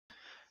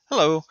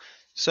Hello.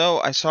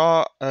 So I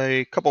saw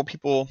a couple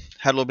people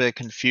had a little bit of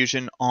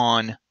confusion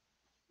on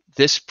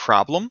this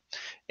problem.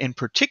 In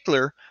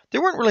particular, they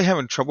weren't really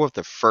having trouble with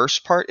the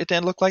first part, it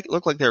didn't look like. It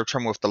looked like they were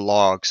trouble with the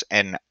logs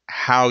and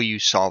how you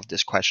solved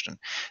this question.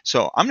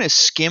 So I'm going to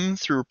skim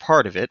through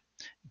part of it,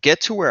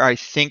 get to where I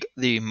think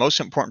the most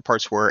important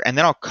parts were, and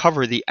then I'll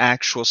cover the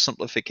actual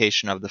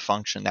simplification of the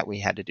function that we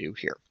had to do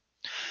here.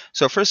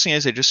 So first thing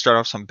is they just start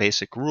off some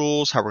basic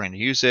rules, how we're going to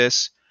use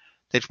this.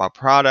 They talk about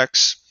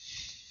products,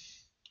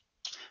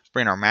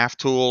 bring our math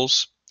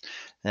tools.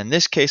 In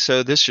this case,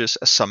 though, this is just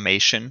a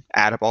summation,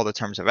 add up all the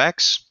terms of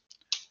x.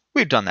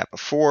 We've done that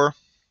before.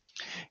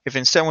 If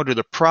instead we'll do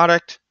the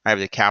product, I have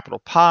the capital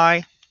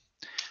pi.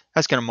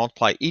 That's going to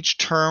multiply each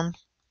term,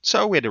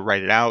 so we had to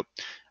write it out.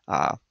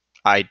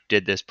 I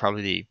did this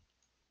probably the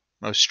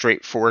most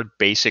straightforward,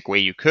 basic way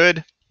you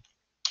could,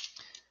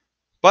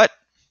 but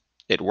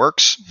it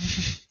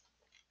works.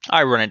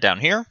 I run it down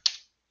here.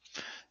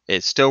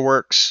 It still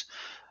works.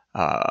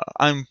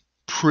 I'm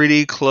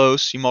pretty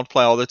close. You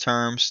multiply all the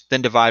terms,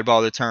 then divide by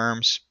all the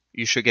terms.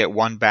 You should get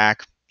 1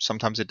 back.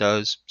 Sometimes it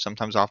does,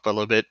 sometimes off by a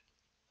little bit.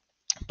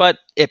 But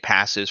it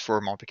passes for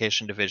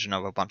multiplication division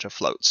of a bunch of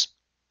floats.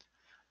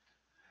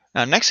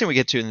 Now, next thing we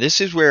get to, and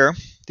this is where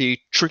the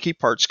tricky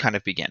parts kind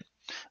of begin.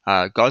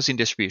 Gaussian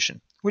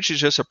distribution, which is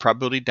just a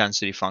probability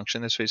density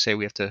function. That's why we say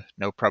we have to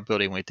know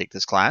probability when we take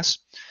this class.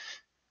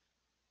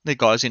 The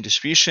Gaussian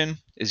distribution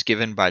is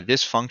given by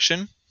this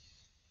function.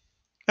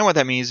 And what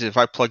that means is if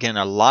I plug in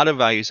a lot of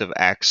values of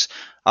x,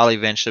 I'll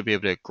eventually be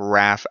able to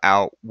graph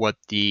out what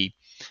the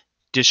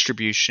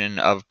distribution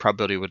of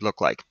probability would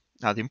look like.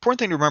 Now, the important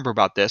thing to remember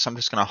about this, I'm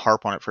just going to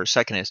harp on it for a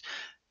second, is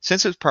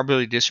since it's a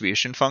probability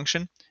distribution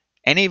function,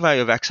 any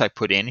value of x I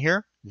put in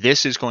here,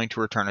 this is going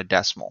to return a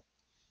decimal.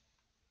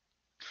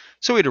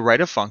 So we had to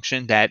write a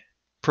function that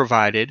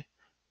provided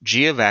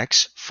g of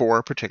x for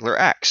a particular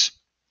x.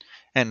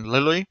 And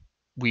literally,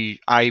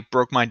 I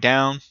broke mine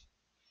down.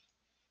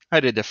 I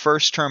did the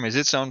first term as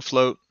its own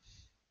float,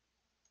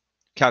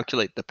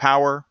 calculate the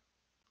power,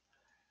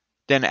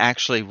 then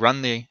actually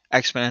run the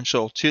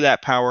exponential to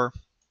that power,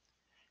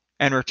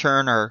 and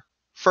return our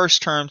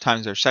first term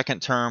times our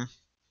second term.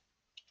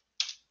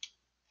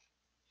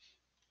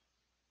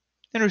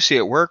 And we see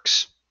it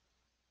works.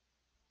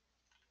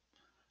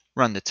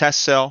 Run the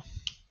test cell.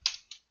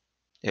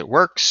 It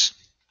works.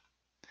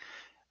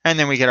 And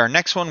then we get our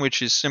next one,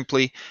 which is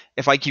simply,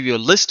 if I give you a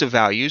list of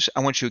values, I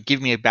want you to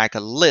give me back a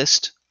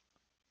list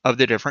of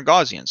the different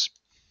Gaussians.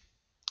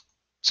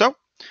 So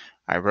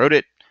I wrote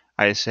it.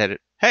 I said,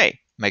 hey,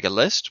 make a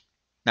list.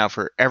 Now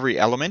for every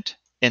element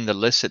in the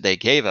list that they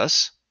gave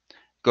us,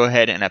 go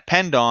ahead and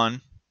append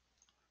on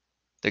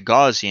the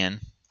Gaussian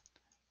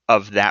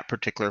of that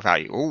particular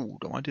value. Oh,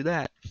 don't want to do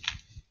that.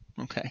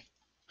 Okay.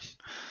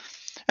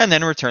 And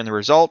then return the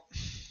result.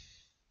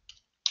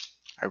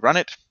 I run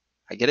it.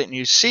 I get it, and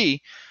you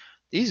see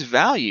these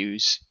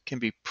values can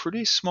be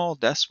pretty small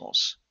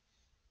decimals.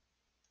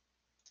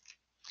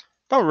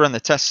 But we'll run the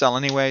test cell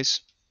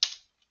anyways.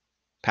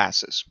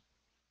 Passes.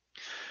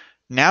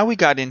 Now we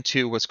got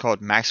into what's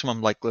called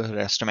maximum likelihood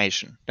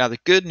estimation. Now the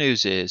good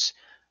news is,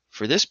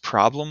 for this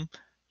problem,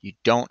 you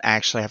don't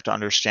actually have to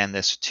understand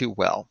this too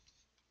well.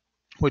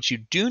 What you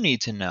do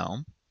need to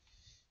know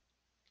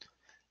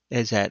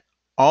is that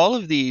all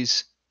of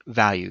these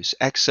values,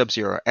 x sub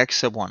 0, x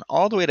sub 1,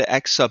 all the way to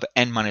x sub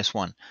n minus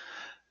 1,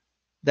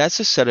 that's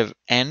a set of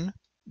n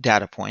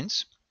data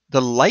points.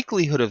 The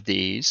likelihood of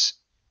this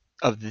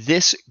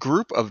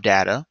group of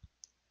data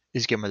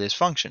is given by this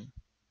function.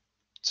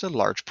 It's a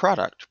large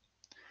product.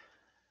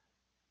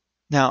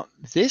 Now,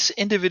 this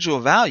individual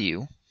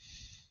value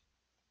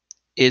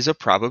is a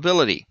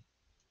probability.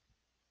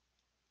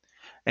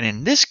 And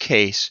in this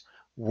case,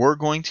 we're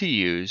going to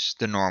use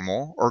the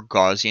normal or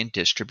Gaussian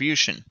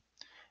distribution.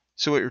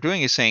 So what you're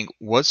doing is saying,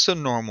 what's the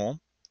normal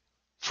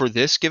for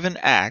this given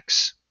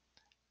x?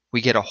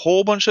 We get a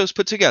whole bunch of those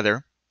put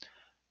together,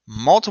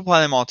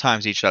 multiply them all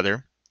times each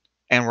other,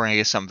 and we're going to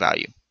get some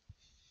value.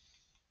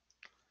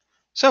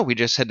 So we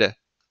just had to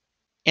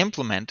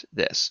implement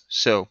this.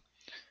 So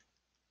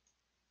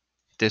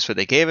this is what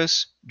they gave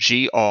us.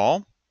 G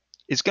all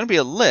is going to be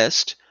a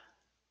list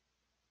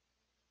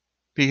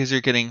because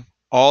you're getting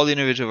all the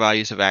individual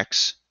values of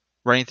x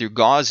running through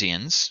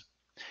Gaussians,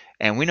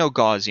 and we know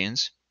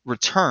Gaussians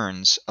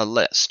returns a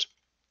list.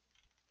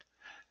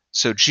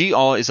 So G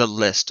all is a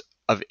list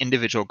of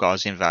individual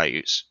Gaussian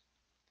values.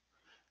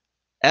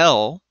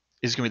 L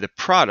is going to be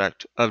the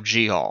product of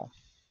G all.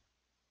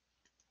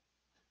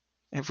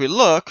 If we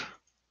look,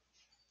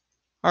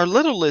 our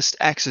little list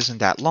x isn't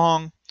that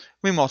long.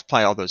 We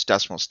multiply all those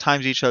decimals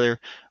times each other.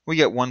 We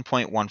get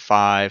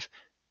 1.15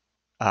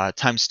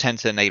 times 10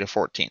 to the negative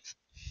 14th.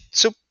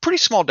 So pretty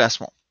small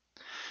decimal.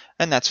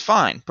 And that's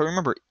fine. But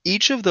remember,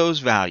 each of those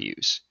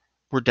values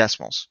were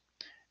decimals.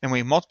 And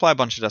we multiply a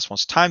bunch of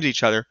decimals times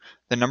each other.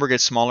 The number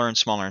gets smaller and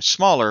smaller and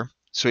smaller.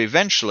 So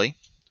eventually,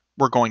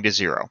 we're going to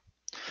 0.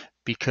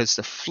 Because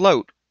the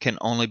float can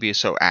only be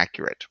so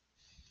accurate.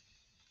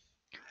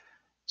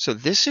 So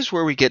this is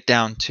where we get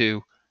down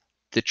to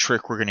the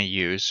trick we're going to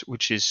use,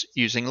 which is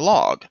using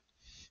log.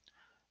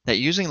 That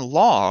using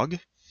log,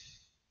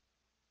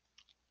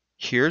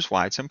 here's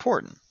why it's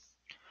important.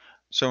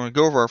 So I'm going to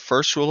go over our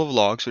first rule of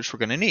logs, which we're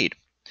going to need.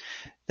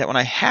 That when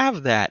I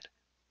have that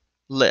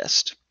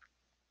list,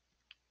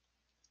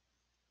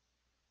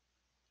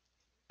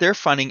 they're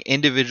finding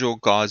individual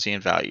Gaussian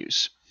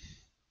values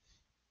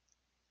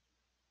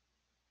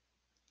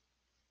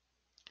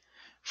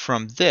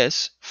from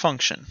this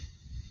function.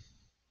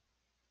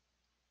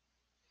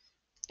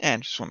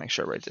 And just want to make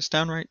sure I write this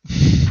down right.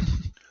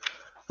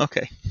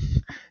 Okay,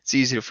 it's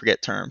easy to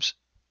forget terms.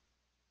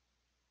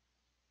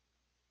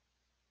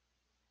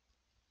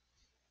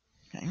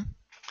 Okay.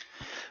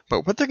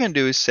 But what they're going to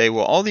do is say,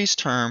 well, all these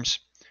terms,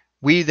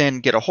 we then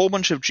get a whole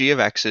bunch of g of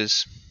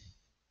x's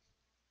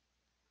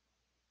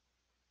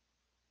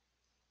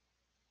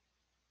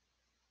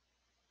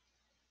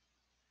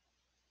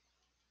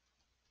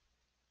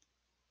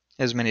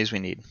as many as we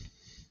need.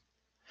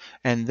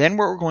 And then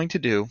what we're going to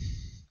do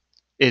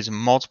is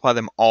multiply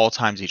them all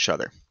times each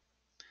other.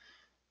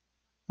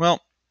 Well,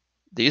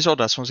 these all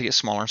decimals get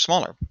smaller and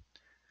smaller.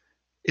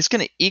 It's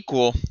going to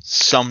equal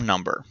some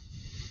number.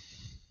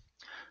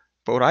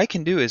 But what I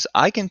can do is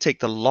I can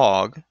take the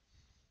log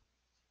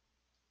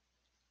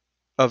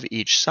of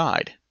each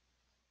side.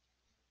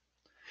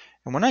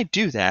 And when I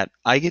do that,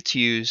 I get to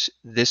use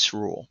this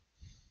rule.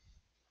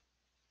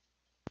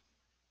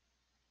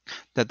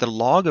 That the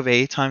log of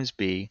a times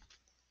b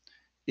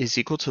is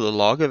equal to the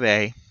log of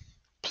a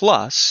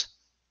plus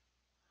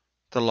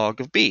the log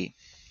of b.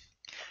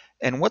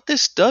 And what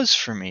this does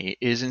for me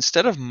is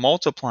instead of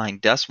multiplying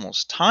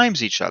decimals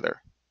times each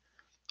other,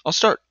 I'll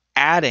start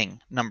adding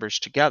numbers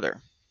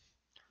together.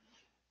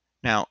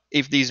 Now,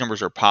 if these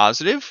numbers are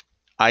positive,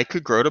 I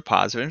could grow to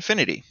positive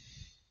infinity.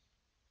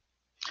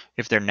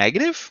 If they're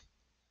negative,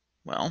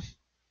 well,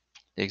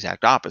 the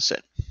exact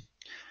opposite.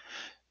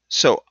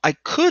 So I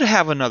could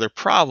have another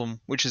problem,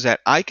 which is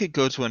that I could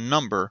go to a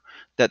number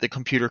that the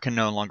computer can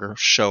no longer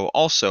show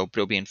also, but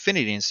it'll be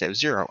infinity instead of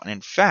 0. And in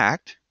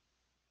fact,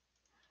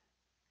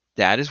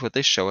 that is what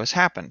they show us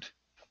happened.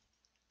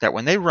 That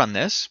when they run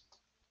this,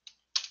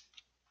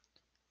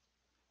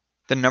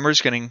 the number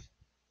is getting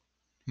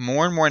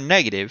more and more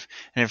negative,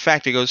 and in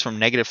fact it goes from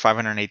negative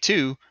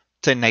 582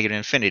 to negative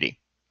infinity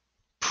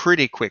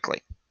pretty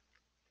quickly.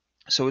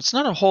 So it's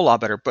not a whole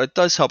lot better, but it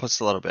does help us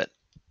a little bit.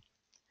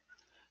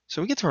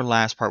 So we get to our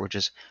last part, which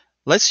is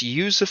let's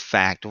use the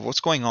fact of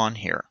what's going on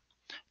here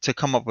to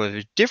come up with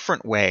a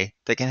different way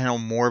that can handle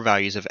more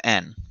values of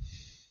n.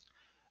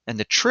 And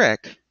the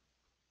trick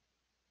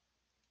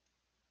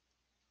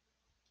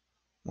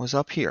was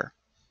up here.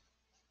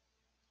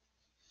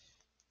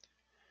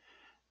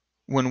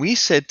 When we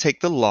said take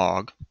the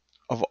log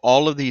of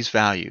all of these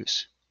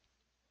values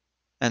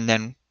and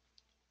then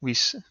we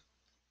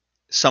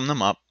sum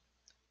them up,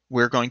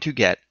 we're going to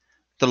get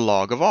the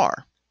log of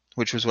r,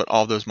 which was what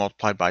all those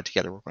multiplied by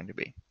together were going to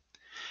be.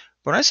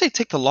 But when I say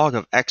take the log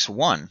of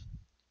x1,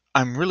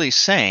 I'm really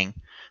saying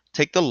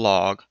take the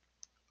log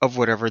of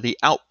whatever the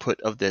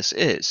output of this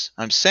is.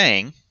 I'm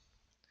saying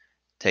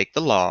take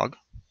the log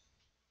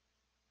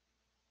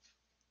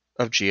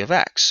of g of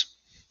x.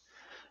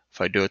 If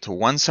I do it to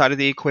one side of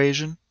the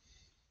equation,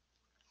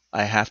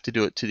 I have to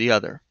do it to the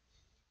other.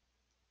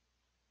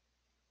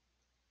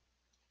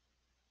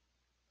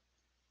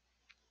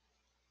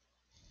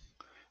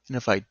 And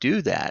if I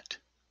do that,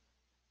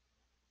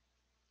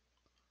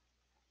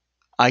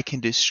 I can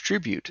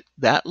distribute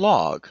that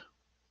log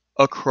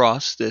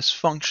across this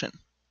function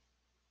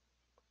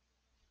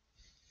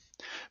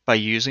by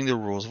using the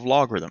rules of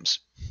logarithms.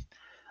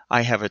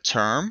 I have a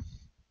term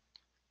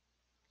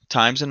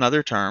times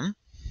another term,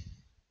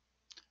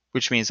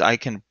 which means I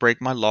can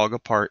break my log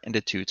apart into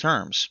two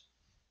terms.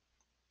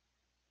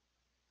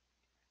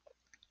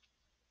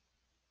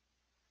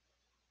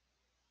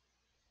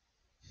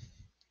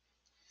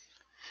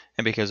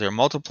 And because they're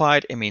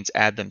multiplied, it means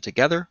add them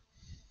together.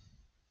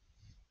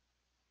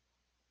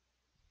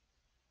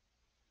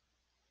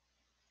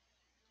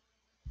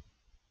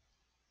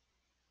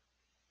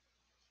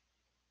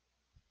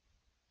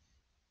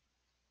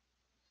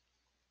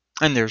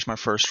 And there's my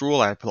first rule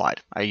I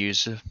applied. I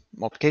used the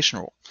multiplication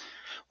rule.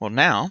 Well,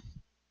 now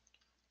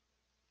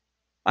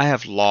I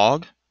have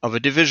log of a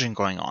division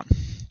going on.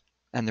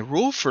 And the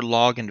rule for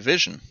log and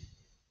division,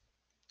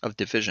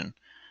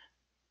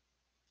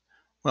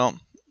 well,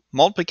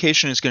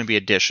 multiplication is going to be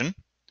addition.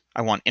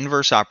 I want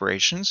inverse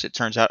operations. It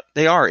turns out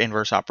they are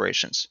inverse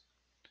operations.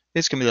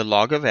 It's going to be the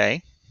log of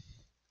A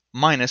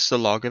minus the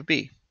log of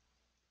B.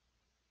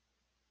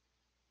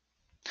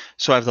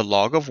 So I have the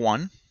log of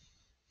 1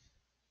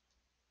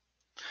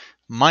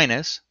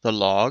 minus the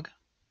log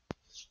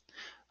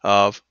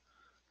of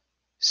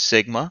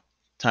sigma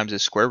times the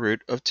square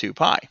root of 2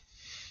 pi.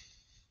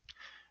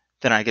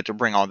 Then I get to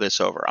bring all this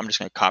over. I'm just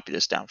going to copy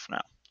this down for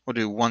now. We'll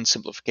do one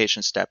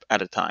simplification step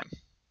at a time.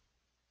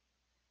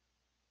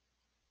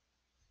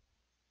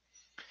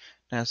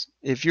 Now,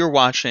 if you're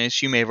watching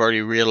this, you may have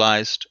already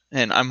realized,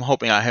 and I'm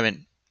hoping I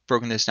haven't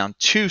broken this down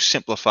too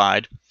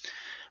simplified,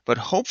 but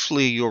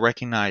hopefully you'll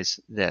recognize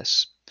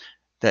this,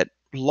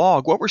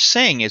 log, what we're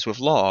saying is with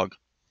log,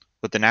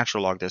 with the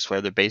natural log this way,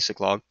 the basic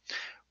log,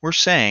 we're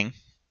saying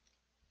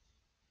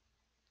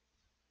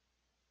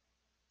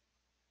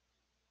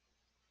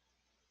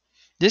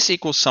this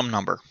equals some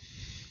number.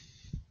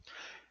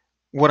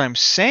 What I'm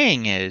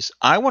saying is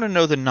I want to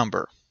know the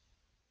number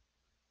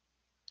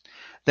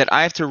that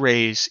I have to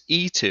raise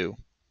e to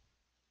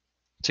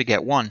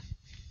get 1.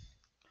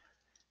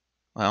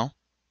 Well,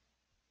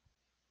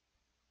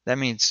 that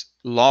means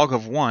log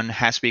of 1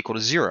 has to be equal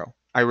to 0.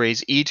 I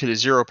raise e to the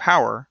 0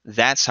 power,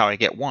 that's how I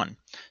get 1.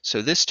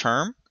 So this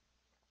term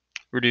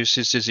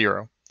reduces to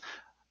 0.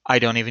 I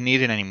don't even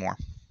need it anymore.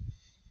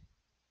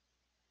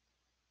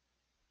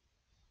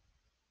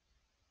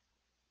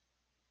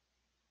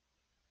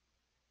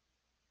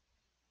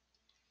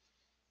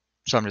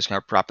 So I'm just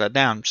going to drop that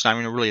down. It's not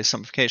even really a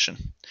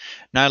simplification.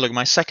 Now I look at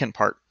my second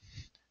part.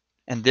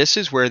 And this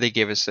is where they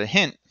give us a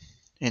hint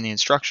in the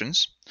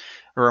instructions,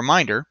 a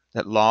reminder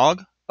that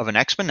log of an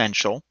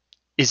exponential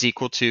is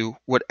equal to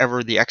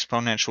whatever the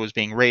exponential is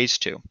being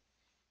raised to.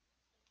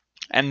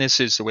 And this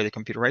is the way the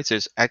computer writes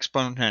is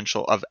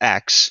exponential of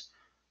x.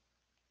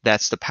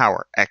 That's the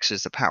power. X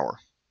is the power.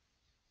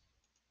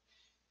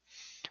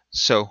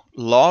 So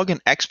log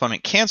and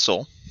exponent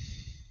cancel,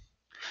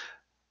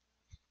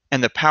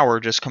 and the power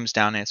just comes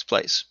down in its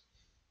place.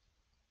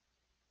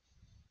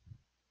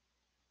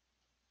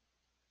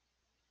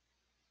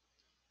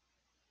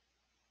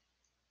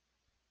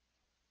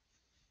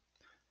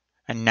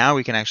 And now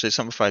we can actually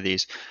simplify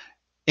these.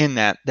 In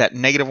that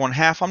negative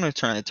 1/2, I'm going to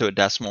turn it into a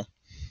decimal.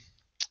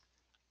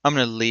 I'm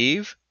going to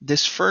leave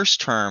this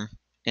first term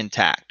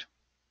intact.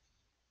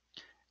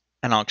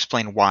 And I'll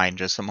explain why in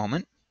just a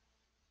moment.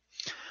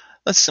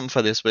 Let's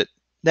simplify this, but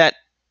that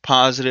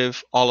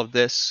positive, all of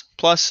this,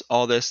 plus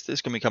all this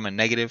is going to become a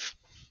negative.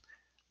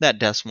 That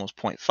decimal is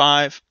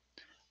 0.5.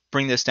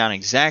 Bring this down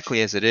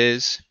exactly as it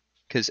is,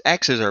 because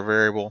x is our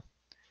variable.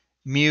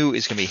 Mu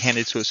is going to be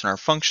handed to us in our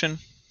function.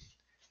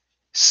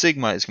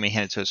 Sigma is going to be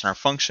handed to us in our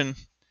function.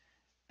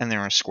 And then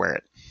we're going to square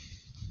it.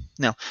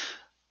 Now,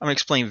 I'm going to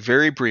explain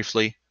very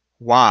briefly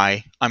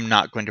why I'm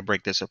not going to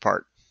break this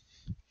apart.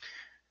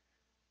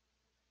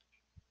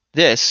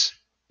 This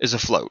is a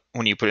float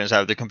when you put it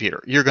inside of the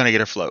computer. You're going to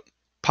get a float.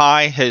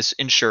 Pi has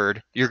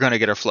ensured you're going to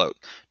get a float.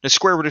 The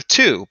square root of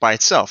 2 by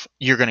itself,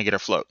 you're going to get a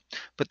float.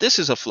 But this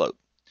is a float.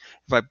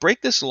 If I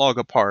break this log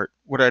apart,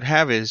 what I'd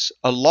have is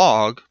a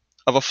log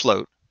of a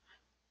float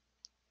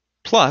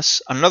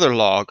plus another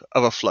log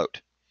of a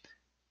float.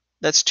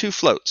 That's 2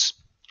 floats.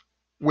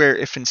 Where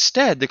if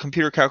instead the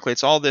computer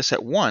calculates all this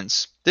at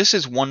once, this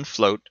is 1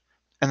 float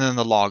and then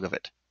the log of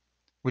it,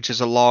 which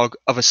is a log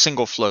of a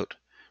single float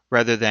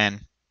rather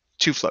than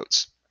 2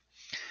 floats.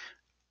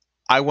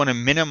 I want to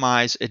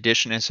minimize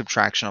addition and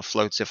subtraction of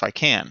floats if I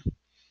can.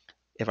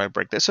 If I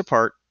break this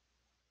apart,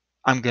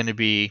 I'm going to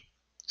be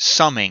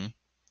summing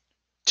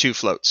 2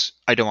 floats.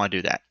 I don't want to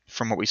do that.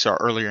 From what we saw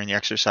earlier in the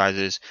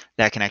exercises,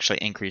 that can actually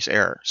increase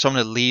error. So I'm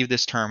going to leave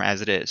this term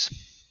as it is.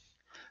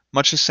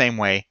 Much the same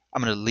way,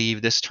 I'm going to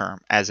leave this term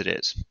as it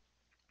is.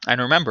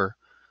 And remember,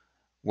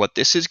 what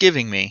this is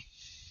giving me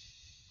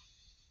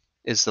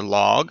is the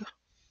log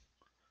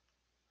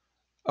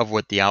of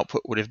what the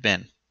output would have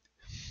been.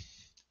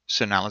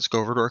 So now let's go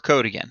over to our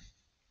code again.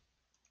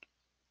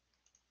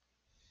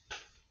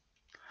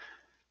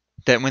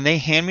 Then when they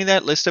hand me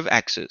that list of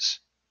x's,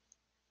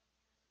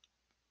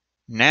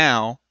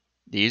 now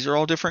these are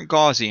all different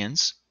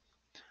Gaussians.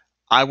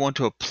 I want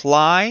to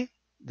apply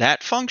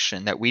that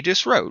function that we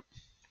just wrote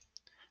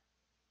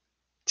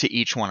to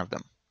each one of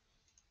them.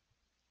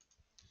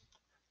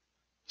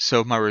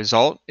 So my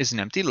result is an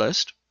empty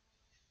list,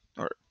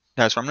 or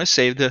that's where I'm going to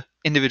save the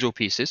individual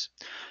pieces.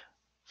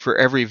 For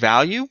every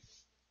value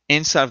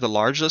inside of the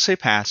large list they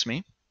pass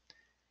me,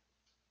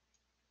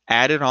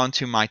 add it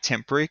onto my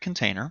temporary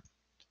container,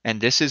 and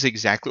this is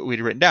exactly what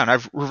we'd written down.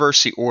 I've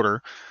reversed the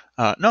order.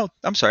 No,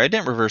 I'm sorry, I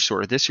didn't reverse the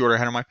order. This is the order I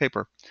had on my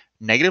paper.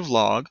 Negative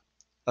log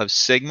of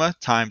sigma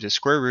times the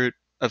square root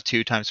of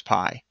 2 times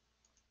pi.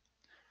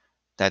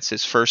 That's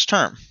his first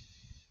term.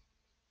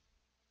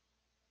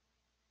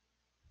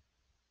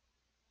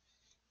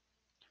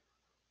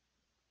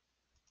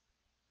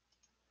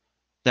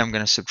 Then I'm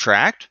going to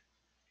subtract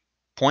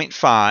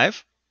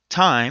 0.5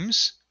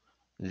 times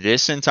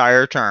this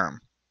entire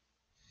term,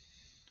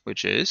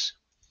 which is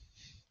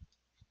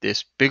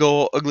this big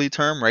ol' ugly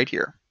term right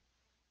here.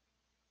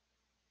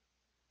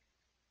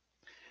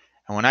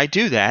 And when I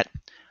do that,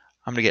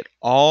 I'm going to get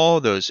all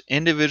those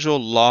individual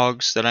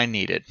logs that I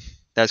needed.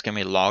 That's going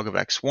to be log of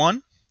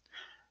x1.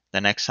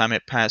 The next time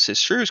it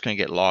passes through, it's going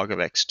to get log of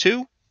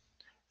x2.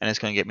 And it's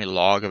going to get me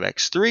log of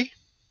x3.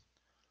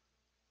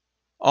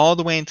 All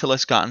the way until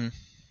it's gotten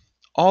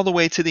all the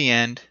way to the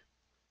end,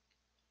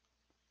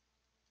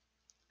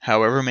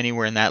 however many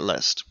were in that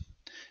list.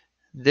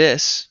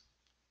 This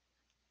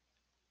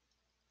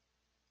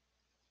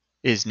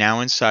is now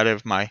inside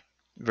of my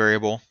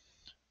variable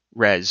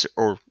res,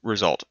 or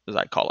result, as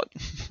I call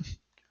it.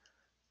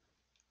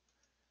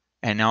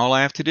 And now all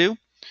I have to do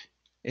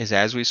is,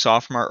 as we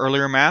saw from our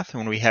earlier math,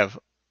 when we have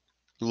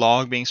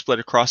log being split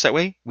across that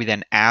way. We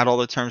then add all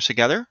the terms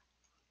together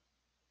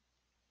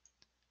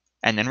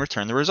and then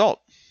return the result.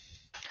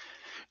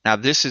 Now,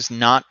 this is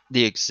not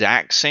the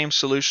exact same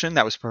solution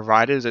that was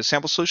provided as a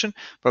sample solution,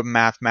 but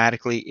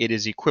mathematically it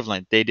is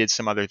equivalent. They did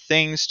some other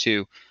things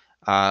to,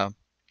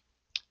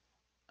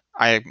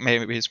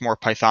 maybe it's more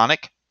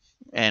Pythonic,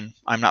 and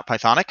I'm not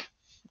Pythonic.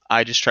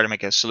 I just try to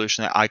make a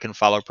solution that I can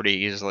follow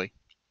pretty easily.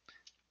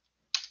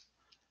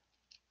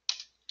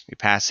 We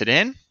pass it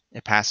in,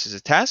 it passes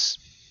a test.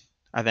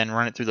 I then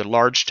run it through the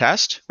large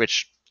test,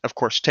 which of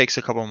course takes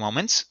a couple of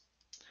moments,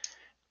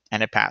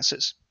 and it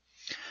passes.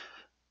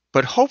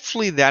 But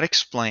hopefully that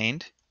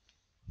explained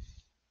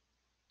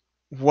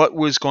what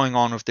was going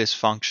on with this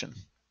function.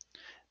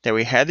 That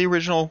we had the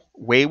original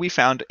way we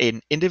found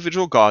an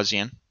individual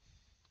Gaussian.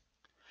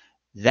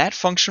 That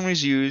function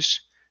was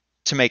used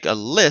to make a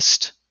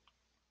list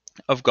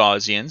of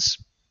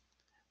Gaussians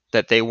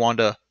that they want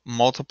to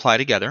multiply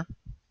together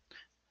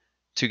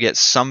to get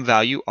some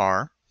value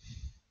r.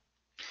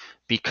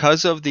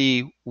 Because of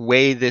the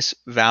way this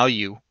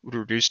value would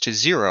reduce to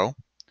 0,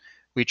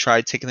 we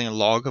tried taking the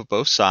log of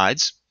both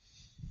sides.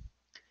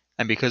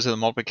 And because of the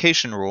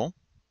multiplication rule,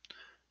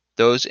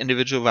 those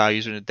individual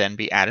values would then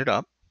be added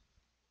up.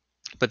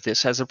 But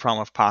this has a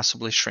problem of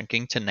possibly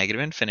shrinking to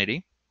negative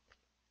infinity.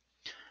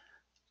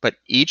 But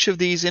each of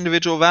these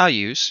individual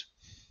values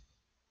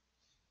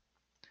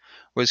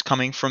was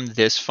coming from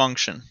this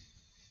function.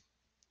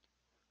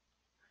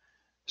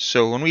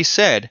 So when we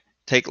said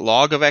take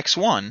log of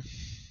x1,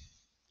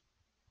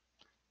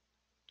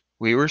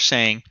 we were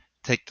saying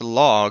take the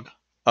log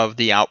of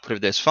the output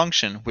of this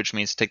function, which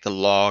means take the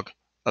log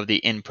of the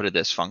input of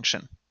this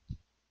function.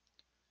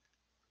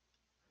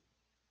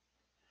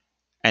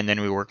 And then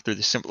we worked through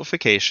the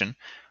simplification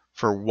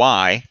for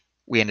why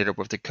we ended up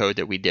with the code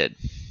that we did.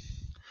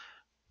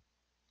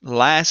 The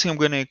last thing I'm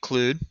going to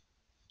include,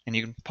 and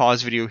you can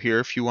pause the video here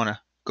if you want to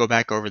go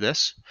back over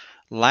this.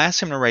 The last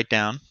thing I'm going to write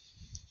down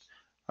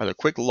are the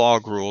quick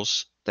log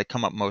rules that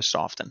come up most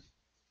often.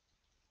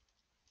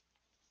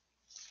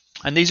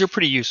 And these are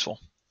pretty useful.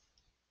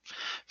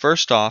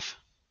 First off,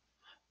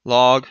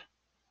 log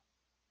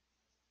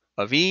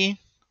of e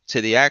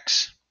to the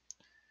x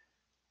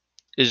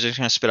is just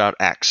going to spit out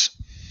x.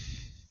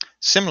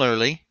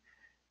 Similarly,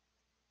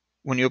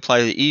 when you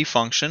apply the e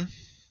function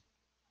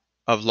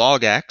of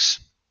log x,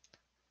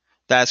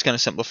 that's going to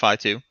simplify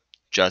to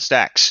just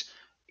x.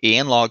 E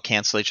and log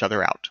cancel each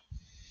other out.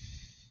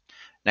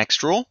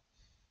 Next rule,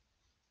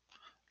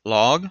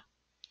 log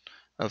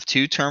of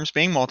two terms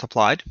being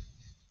multiplied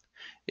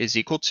is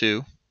equal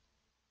to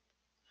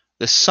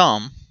the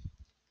sum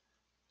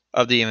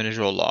of the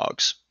individual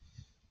logs.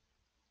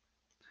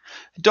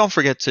 Don't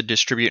forget to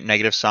distribute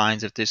negative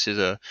signs if this is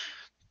a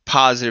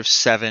positive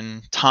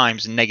 7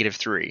 times negative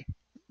 3.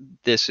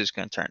 This is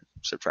going to turn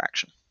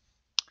subtraction.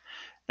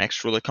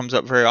 Next rule that comes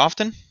up very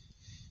often,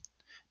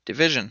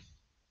 division.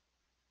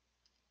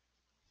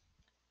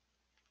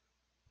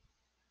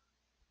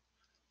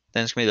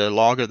 Then it's going to be the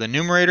log of the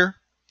numerator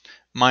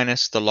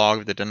minus the log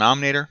of the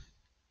denominator.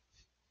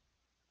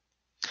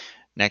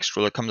 Next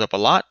rule that comes up a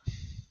lot,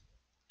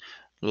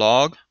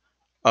 log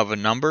of a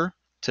number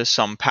to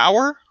some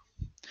power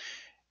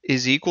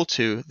is equal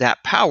to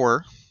that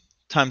power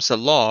times the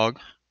log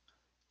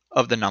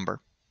of the number.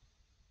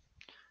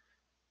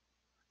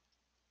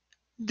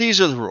 These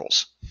are the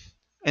rules,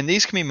 and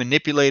these can be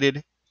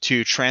manipulated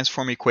to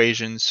transform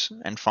equations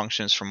and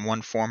functions from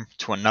one form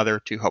to another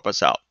to help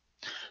us out.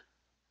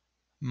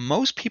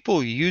 Most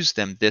people use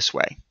them this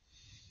way.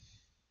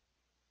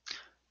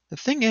 The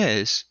thing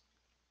is,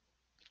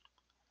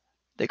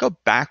 they go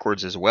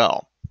backwards as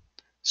well.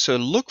 So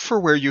look for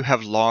where you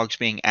have logs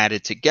being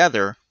added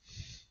together.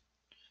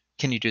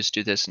 Can you just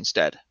do this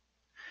instead?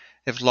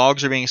 If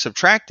logs are being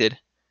subtracted,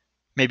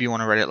 maybe you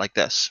want to write it like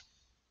this.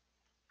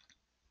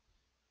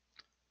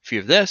 If you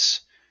have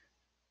this,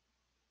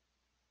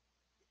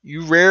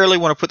 you rarely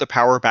want to put the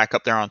power back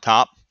up there on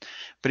top.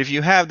 But if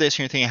you have this and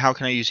you're thinking, how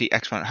can I use the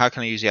exponent? How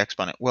can I use the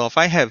exponent? Well, if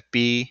I have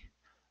b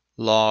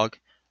log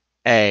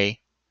a,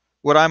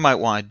 what I might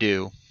want to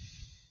do,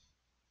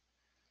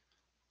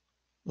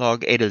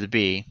 log a to the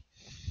b,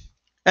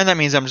 and that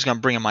means I'm just going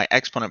to bring in my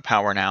exponent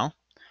power now.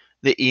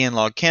 The e and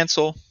log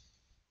cancel,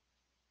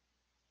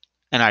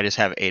 and I just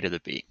have a to the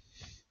b.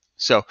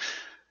 So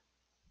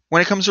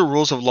when it comes to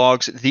rules of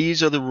logs,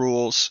 these are the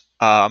rules.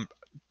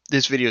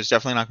 This video is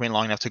definitely not going to be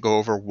long enough to go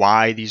over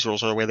why these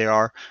rules are the way they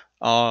are.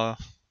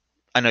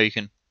 I know you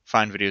can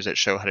find videos that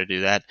show how to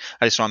do that.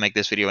 I just don't want to make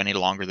this video any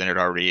longer than it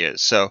already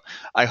is. So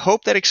I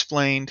hope that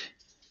explained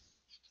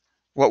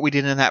what we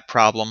did in that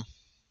problem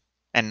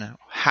and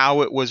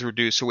how it was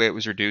reduced the way it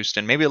was reduced,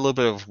 and maybe a little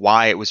bit of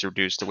why it was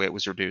reduced the way it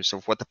was reduced,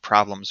 of what the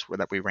problems were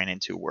that we ran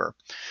into were.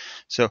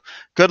 So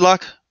good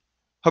luck.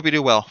 Hope you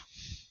do well.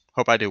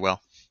 Hope I do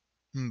well.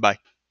 Bye.